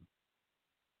Commission.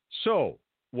 So,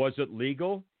 was it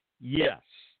legal? Yes.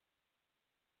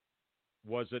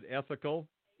 Was it ethical?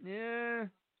 Yeah.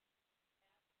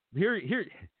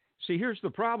 Here's the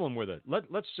problem with it.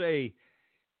 Let's play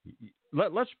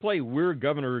we're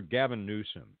Governor Gavin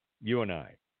Newsom, you and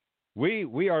I.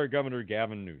 We are Governor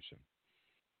Gavin Newsom.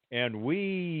 And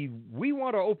we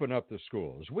want to open up the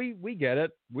schools. We get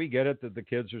it. We get it that the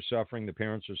kids are suffering, the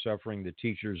parents are suffering, the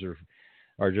teachers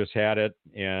are just had it,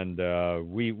 and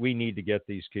we need to get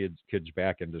these kids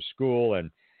back into school.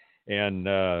 And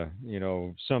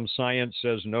some science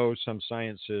says no, some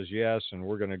science says yes, and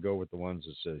we're going to go with the ones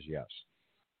that says yes.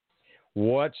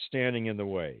 What's standing in the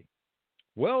way?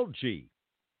 Well,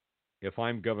 if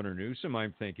I'm Governor Newsom,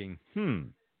 I'm thinking,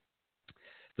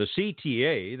 the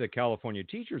CTA, the California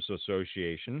Teachers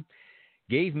Association,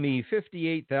 gave me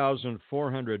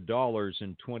 $58,400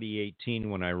 in 2018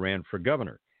 when I ran for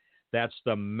governor. That's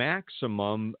the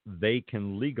maximum they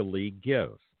can legally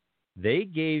give. They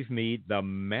gave me the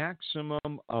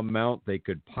maximum amount they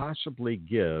could possibly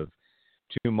give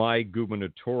to my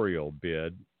gubernatorial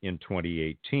bid in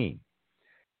 2018.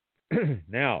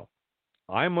 Now,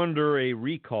 I'm under a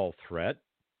recall threat.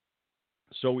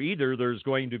 So either there's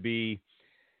going to be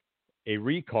a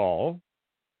recall,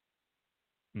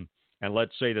 and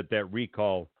let's say that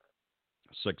recall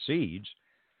succeeds,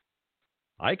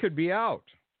 I could be out.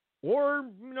 Or,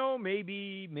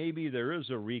 maybe there is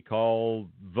a recall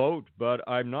vote, but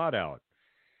I'm not out.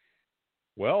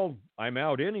 Well, I'm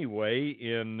out anyway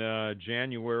in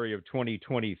January of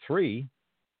 2023,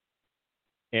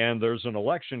 and there's an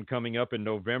election coming up in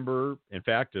November. In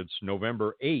fact, it's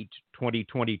November 8,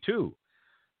 2022.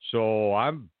 So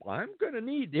I'm going to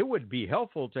need, it would be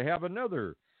helpful to have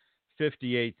another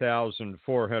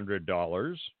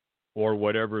 $58,400 or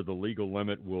whatever the legal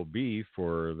limit will be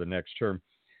for the next term.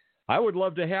 I would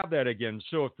love to have that again.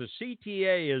 So if the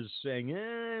CTA is saying,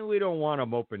 we don't want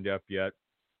them opened up yet,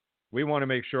 we want to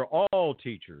make sure all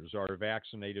teachers are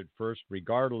vaccinated first,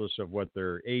 regardless of what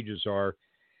their ages are.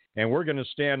 And we're going to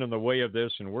stand in the way of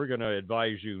this, and we're going to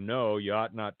advise you, no, you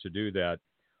ought not to do that.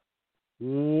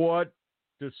 What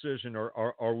decision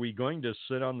are we going to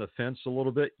sit on the fence a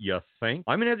little bit? You think?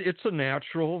 I mean, it's a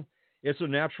natural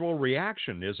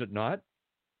reaction, is it not?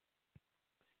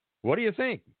 What do you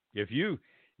think? If you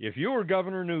were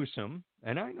Governor Newsom,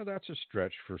 and I know that's a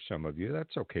stretch for some of you,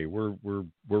 that's okay. We're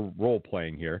role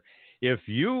playing here. If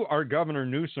you are Governor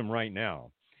Newsom right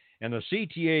now, and the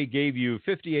CTA gave you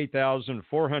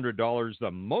 $58,400,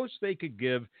 the most they could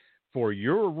give for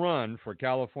your run for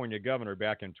California governor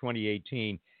back in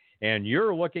 2018, and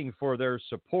you're looking for their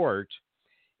support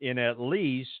in at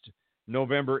least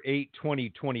November 8,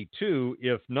 2022,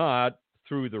 if not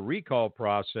through the recall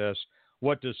process,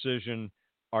 what decision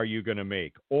are you going to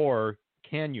make? Or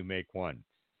can you make one?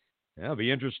 I'll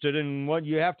be interested in what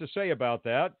you have to say about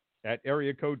that at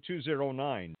area code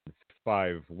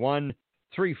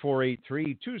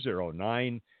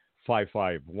 209-551-3483,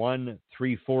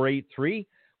 209-551-3483.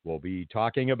 We'll be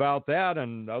talking about that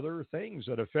and other things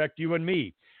that affect you and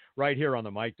me right here on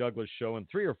the Mike Douglas Show in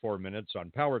 3 or 4 minutes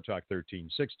on Power Talk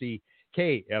 1360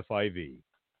 KFIV.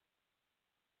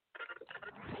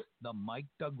 The Mike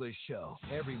Douglas Show,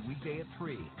 every weekday at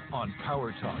 3 on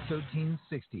Power Talk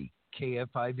 1360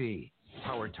 KFIV.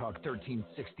 Power Talk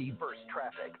 1360 Burst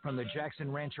Traffic from the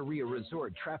Jackson Rancheria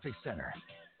Resort Traffic Center.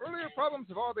 Earlier problems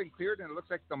have all been cleared, and it looks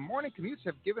like the morning commutes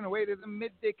have given way to the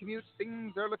midday commutes.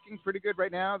 Things are looking pretty good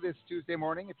right now this Tuesday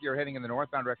morning. If you're heading in the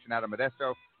northbound direction out of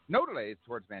Modesto, no delays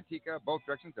towards Manteca. Both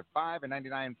directions at 5 and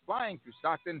 99 flying through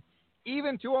Stockton.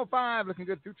 Even 205 looking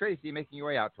good through Tracy, making your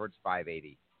way out towards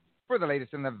 580. For the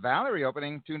latest in the Valley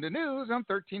reopening, tune to news on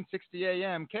 1360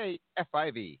 AM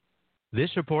KFIV.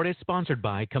 This report is sponsored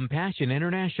by Compassion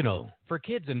International. For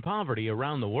kids in poverty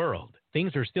around the world,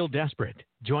 things are still desperate.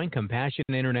 Join Compassion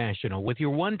International with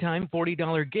your one-time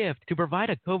 $40 gift to provide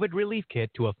a COVID relief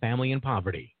kit to a family in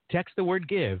poverty. Text the word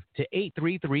GIVE to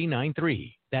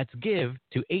 83393. That's GIVE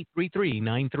to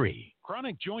 83393.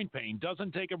 Chronic joint pain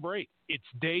doesn't take a break. It's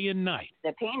day and night.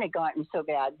 The pain had gotten so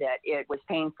bad that it was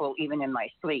painful even in my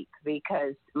sleep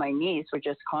because my knees were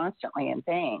just constantly in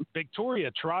pain. Victoria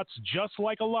trots just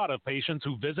like a lot of patients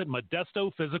who visit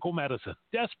Modesto Physical Medicine,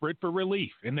 desperate for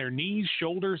relief in their knees,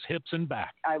 shoulders, hips, and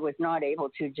back. I was not able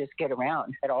to just get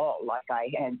around at all like I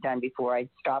had done before. I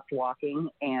stopped walking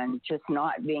and just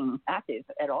not being active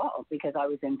at all because I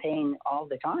was in pain all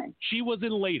the time. She was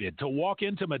elated to walk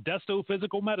into Modesto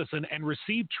Physical Medicine and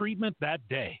receive treatment that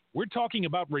day. We're talking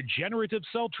about regenerative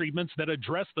cell treatments that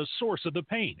address the source of the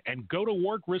pain and go to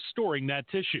work restoring that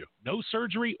tissue. No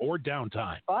surgery or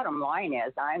downtime. Bottom line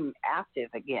is I'm active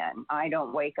again. I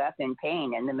don't wake up in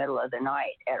pain in the middle of the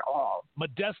night at all.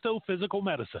 Modesto Physical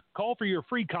Medicine. Call for your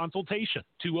free consultation.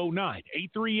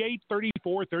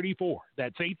 209-838-3434.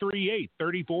 That's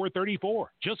 838-3434.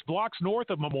 Just blocks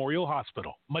north of Memorial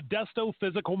Hospital. Modesto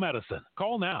Physical Medicine.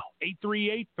 Call now.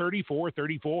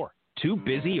 838-3434. Too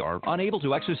busy or unable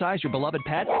to exercise your beloved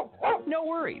pet? No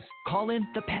worries. Call in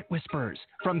the Pet Whisperers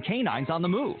from Canines on the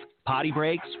Move. Potty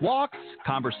breaks, walks,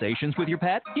 conversations with your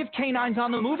pet? Give Canines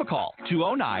on the Move a call.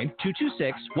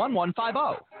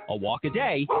 209-226-1150. A walk a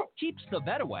day keeps the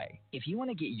vet away. If you want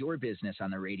to get your business on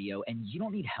the radio and you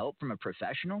don't need help from a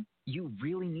professional, you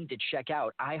really need to check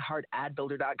out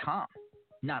iHeartAdBuilder.com.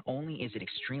 Not only is it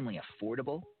extremely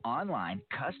affordable, online,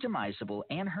 customizable,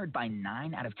 and heard by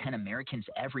 9 out of 10 Americans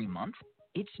every month,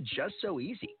 it's just so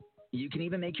easy. You can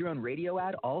even make your own radio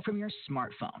ad all from your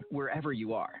smartphone, wherever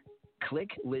you are. Click,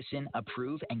 listen,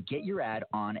 approve, and get your ad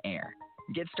on air.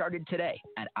 Get started today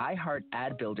at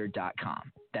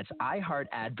iHeartAdBuilder.com. That's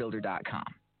iHeartAdBuilder.com.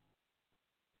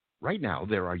 Right now,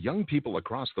 there are young people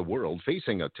across the world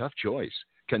facing a tough choice.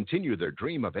 Continue their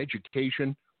dream of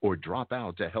education or drop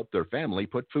out to help their family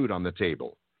put food on the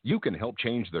table. You can help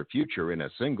change their future in a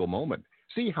single moment.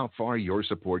 See how far your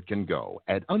support can go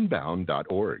at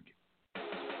unbound.org.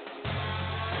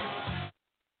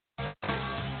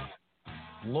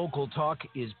 Local Talk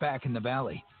is back in the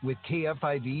Valley with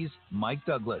KFIV's Mike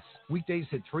Douglas. Weekdays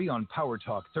at 3 on Power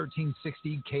Talk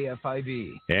 1360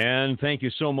 KFIV. And thank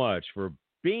you so much for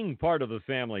being part of the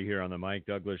family here on the Mike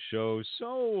Douglas Show.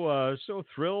 So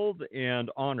thrilled and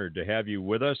honored to have you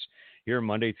with us here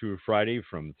Monday through Friday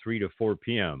from 3 to 4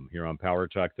 p.m. here on Power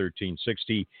Talk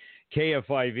 1360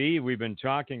 KFIV. We've been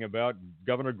talking about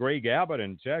Governor Greg Abbott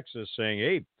in Texas saying,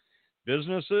 hey,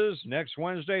 businesses next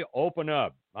Wednesday, open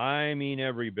up. I mean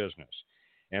every business.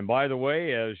 And by the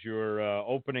way, as you're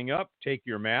opening up, take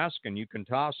your mask and you can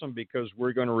toss them because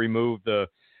we're going to remove the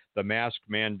mask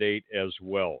mandate as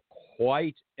well.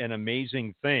 Quite an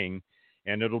amazing thing,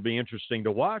 and it'll be interesting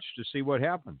to watch to see what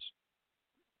happens.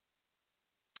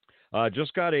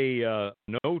 Just got a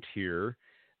note here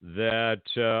that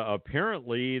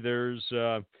apparently there's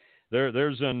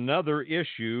another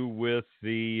issue with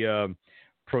the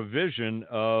provision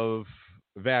of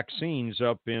vaccines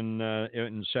up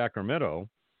in Sacramento.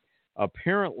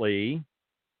 Apparently,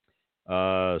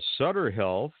 Sutter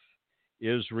Health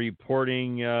is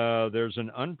reporting there's an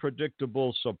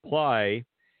unpredictable supply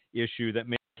issue that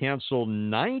may cancel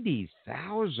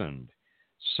 90,000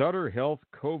 Sutter Health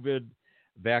COVID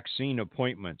vaccine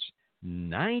appointments.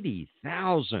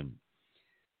 90,000.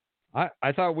 I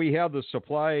thought we had the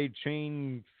supply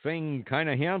chain thing kind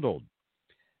of handled.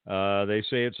 They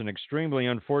say it's an extremely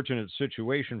unfortunate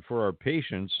situation for our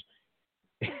patients.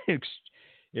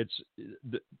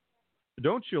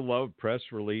 Don't you love press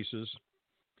releases?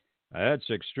 That's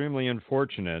extremely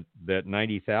unfortunate that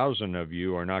 90,000 of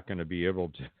you are not going to be able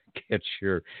to get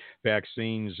your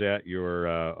vaccines at your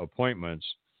appointments.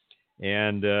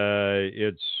 And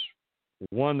it's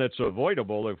one that's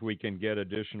avoidable if we can get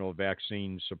additional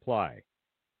vaccine supply.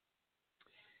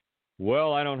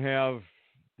 Well, I don't have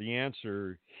the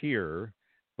answer here,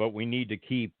 but we need to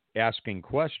keep asking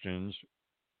questions.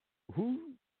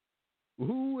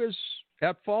 Who is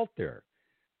at fault there?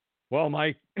 Well,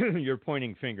 Mike, you're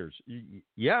pointing fingers.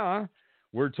 Yeah,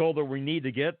 we're told that we need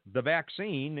to get the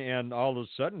vaccine, and all of a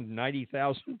sudden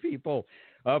 90,000 people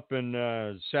up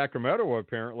in Sacramento,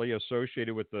 apparently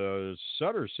associated with the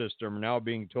Sutter system, are now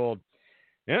being told,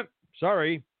 "Yep,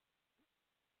 sorry,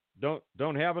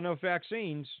 don't have enough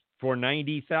vaccines for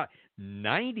 90,000."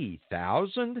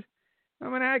 90,000? I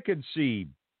mean, I could see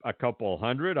a couple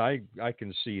hundred. I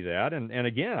can see that. And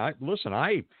again, I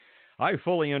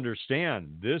fully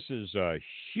understand this is a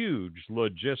huge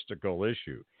logistical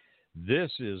issue.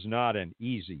 This is not an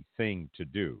easy thing to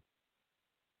do.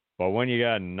 But when you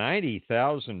got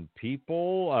 90,000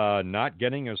 people not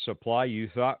getting a supply you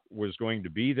thought was going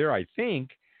to be there, I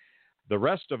think the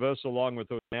rest of us, along with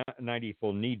those 90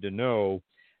 people, need to know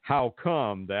how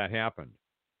come that happened.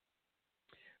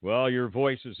 Well, your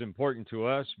voice is important to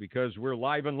us because we're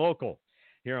live and local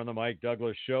here on the Mike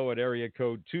Douglas Show at area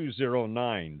code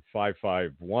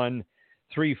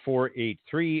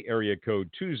 209-551-3483, area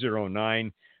code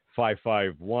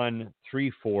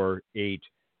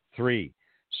 209-551-3483.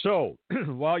 So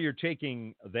while you're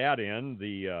taking that in,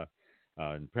 the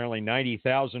apparently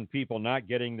 90,000 people not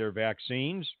getting their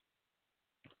vaccines,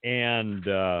 and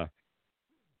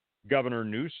Governor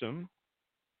Newsom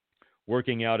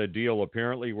working out a deal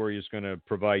apparently where he's going to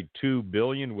provide $2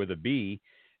 billion with a B,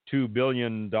 $2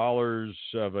 billion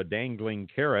of a dangling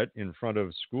carrot in front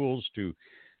of schools to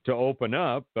open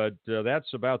up, but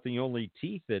that's about the only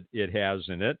teeth that it has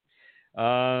in it.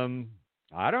 I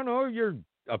don't know. You're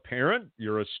a parent,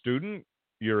 you're a student,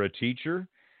 you're a teacher.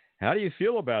 How do you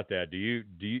feel about that?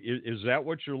 Is that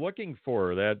what you're looking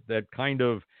for? That kind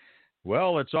of,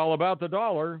 well, it's all about the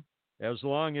dollar. As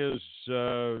long as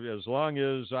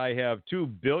I have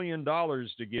 $2 billion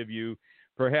to give you,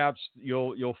 perhaps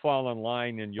you'll fall in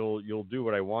line and you'll do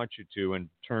what I want you to in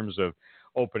terms of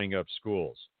opening up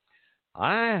schools.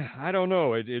 I don't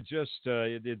know. It just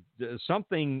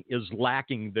something is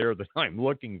lacking there that I'm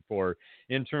looking for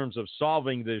in terms of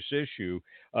solving this issue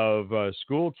of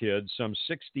school kids. Some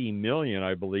 60 million,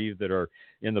 I believe, that are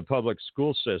in the public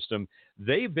school system.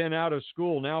 They've been out of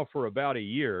school now for about a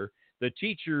year. The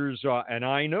teachers, and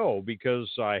I know because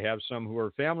I have some who are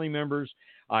family members,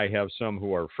 I have some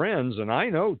who are friends, and I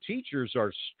know teachers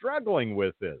are struggling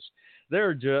with this.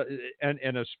 They're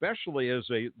and especially as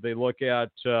they look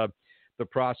at the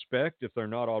prospect, if they're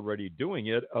not already doing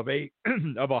it, of a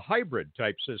of a hybrid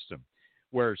type system,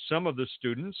 where some of the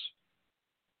students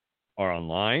are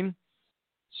online,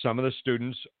 some of the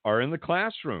students are in the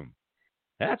classroom.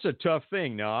 That's a tough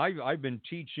thing. Now, I've been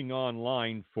teaching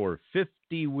online for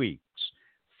 50 weeks,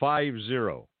 50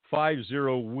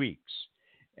 weeks.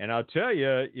 And I'll tell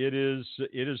you, it is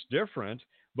different.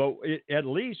 But at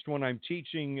least when I'm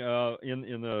teaching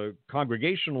in the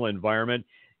congregational environment,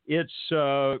 it's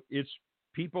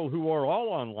people who are all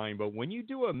online. But when you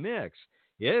do a mix,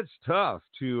 it's tough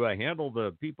to handle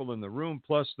the people in the room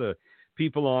plus the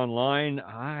people online.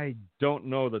 I don't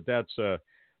know that that's a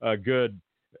good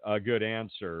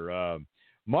answer.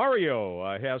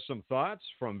 Mario has some thoughts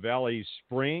from Valley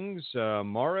Springs.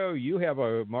 Mario, you have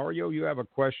a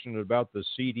question about the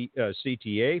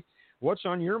CTA. What's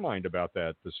on your mind about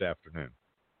that this afternoon?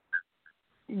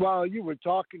 Well, you were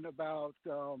talking about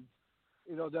the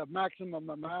maximum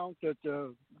amount that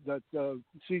the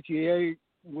CTA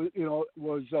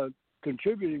was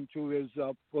contributing to his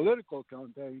political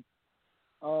campaign,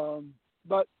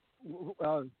 but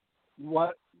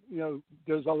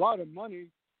there's a lot of money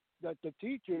that the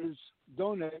teachers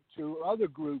donate to other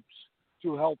groups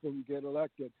to help them get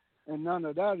elected, and none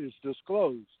of that is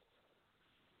disclosed.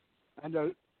 And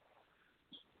I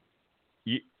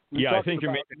think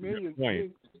you're making a good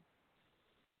point.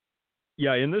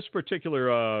 Yeah, in this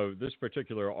particular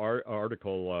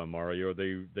article, Mario,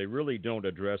 they really don't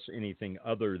address anything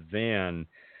other than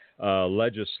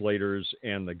legislators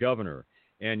and the governor.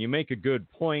 And you make a good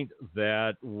point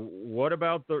that what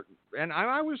about and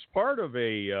I was part of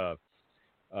I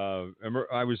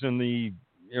was in the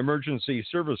emergency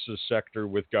services sector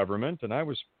with government, and I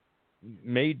was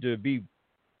made to be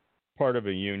part of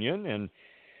a union, and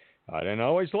I didn't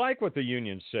always like what the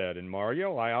union said. And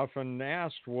Mario, I often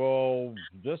asked, well,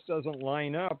 this doesn't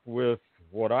line up with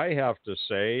what I have to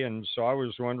say, and so I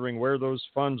was wondering where those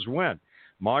funds went.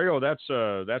 Mario, that's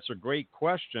a great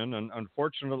question, and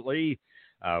unfortunately,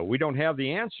 we don't have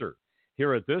the answer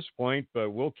here at this point,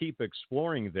 but we'll keep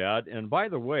exploring that. And by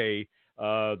the way,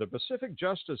 the Pacific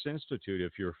Justice Institute,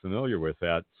 if you're familiar with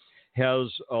that, has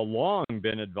long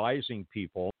been advising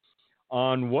people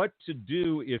on what to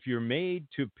do if you're made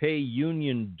to pay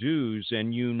union dues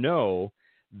and you know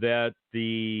that the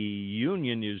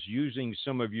union is using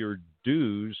some of your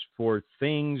dues for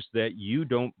things that you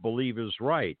don't believe is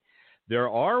right. There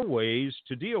are ways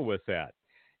to deal with that.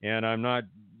 And I'm not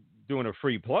doing a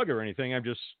free plug or anything. I'm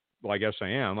just well, I guess I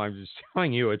am. I'm just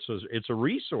telling you, it's a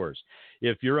resource.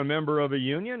 If you're a member of a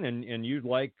union and you'd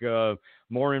like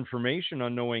more information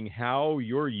on knowing how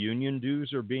your union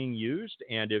dues are being used,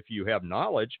 and if you have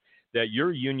knowledge that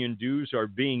your union dues are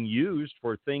being used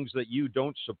for things that you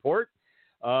don't support,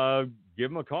 give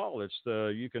them a call.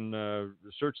 You can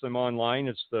search them online.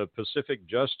 It's the Pacific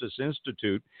Justice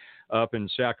Institute up in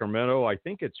Sacramento. I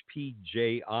think it's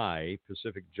PJI,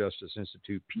 Pacific Justice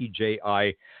Institute,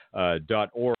 PJI.org,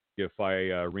 if I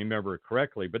remember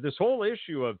correctly. But this whole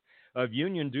issue of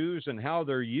union dues and how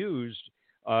they're used,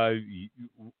 again,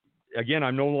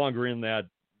 I'm no longer in that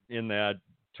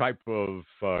type of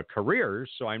career,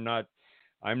 so I'm not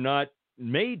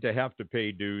made to have to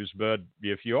pay dues, but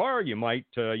if you are, you might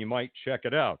check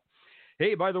it out.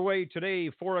 Hey, by the way,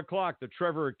 today, 4 o'clock, the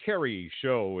Trevor Carey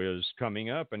Show is coming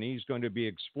up, and he's going to be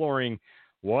exploring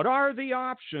what are the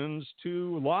options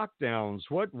to lockdowns.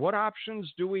 What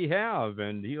options do we have?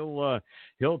 And he'll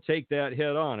take that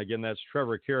head on. Again, that's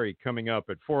Trevor Carey coming up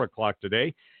at 4 o'clock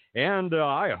today. And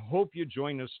I hope you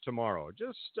join us tomorrow.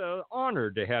 Just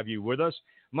honored to have you with us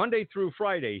Monday through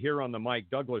Friday here on the Mike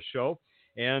Douglas Show.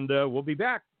 And we'll be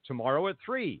back tomorrow at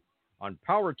 3 on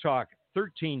Power Talk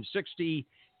 1360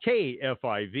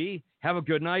 KFIV. Have a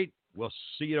good night. We'll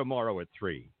see you tomorrow at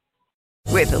 3.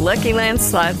 With the Lucky Land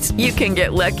Slots, you can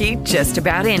get lucky just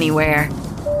about anywhere.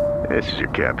 This is your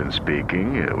captain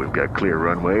speaking. We've got clear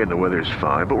runway and the weather's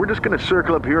fine, but we're just going to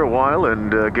circle up here a while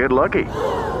and get lucky.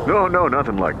 No,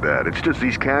 nothing like that. It's just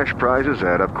these cash prizes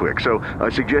add up quick. So I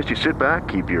suggest you sit back,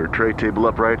 keep your tray table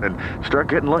upright, and start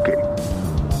getting lucky.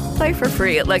 Play for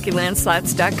free at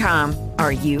LuckyLandSlots.com.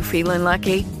 Are you feeling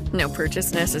lucky? No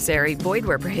purchase necessary. Void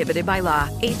where prohibited by law.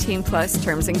 18+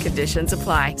 terms and conditions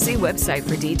apply. See website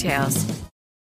for details.